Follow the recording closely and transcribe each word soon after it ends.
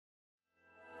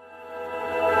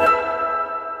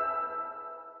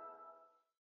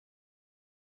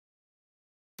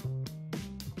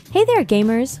Hey there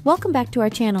gamers, welcome back to our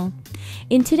channel.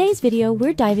 In today's video,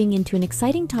 we're diving into an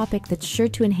exciting topic that's sure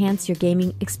to enhance your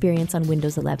gaming experience on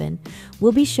Windows 11.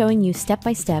 We'll be showing you step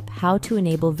by step how to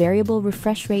enable variable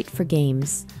refresh rate for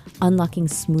games, unlocking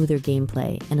smoother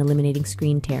gameplay, and eliminating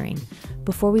screen tearing.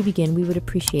 Before we begin, we would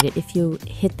appreciate it if you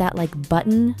hit that like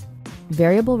button.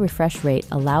 Variable refresh rate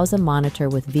allows a monitor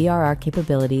with VRR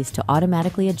capabilities to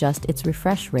automatically adjust its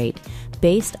refresh rate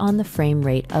based on the frame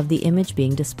rate of the image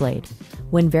being displayed.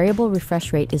 When variable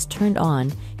refresh rate is turned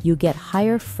on, you get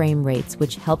higher frame rates,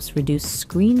 which helps reduce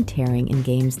screen tearing in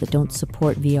games that don't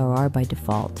support VRR by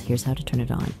default. Here's how to turn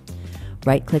it on.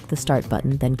 Right-click the Start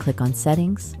button, then click on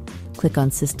Settings. Click on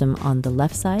System on the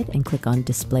left side and click on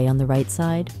Display on the right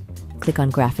side. Click on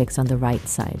Graphics on the right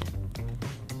side.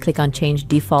 Click on Change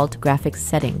Default Graphics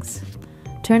Settings.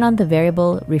 Turn on the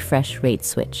Variable Refresh Rate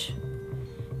switch.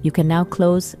 You can now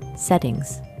close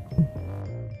Settings.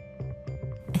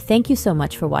 Thank you so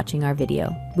much for watching our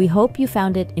video. We hope you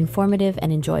found it informative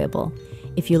and enjoyable.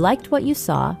 If you liked what you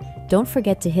saw, don't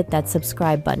forget to hit that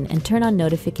subscribe button and turn on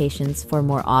notifications for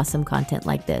more awesome content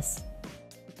like this.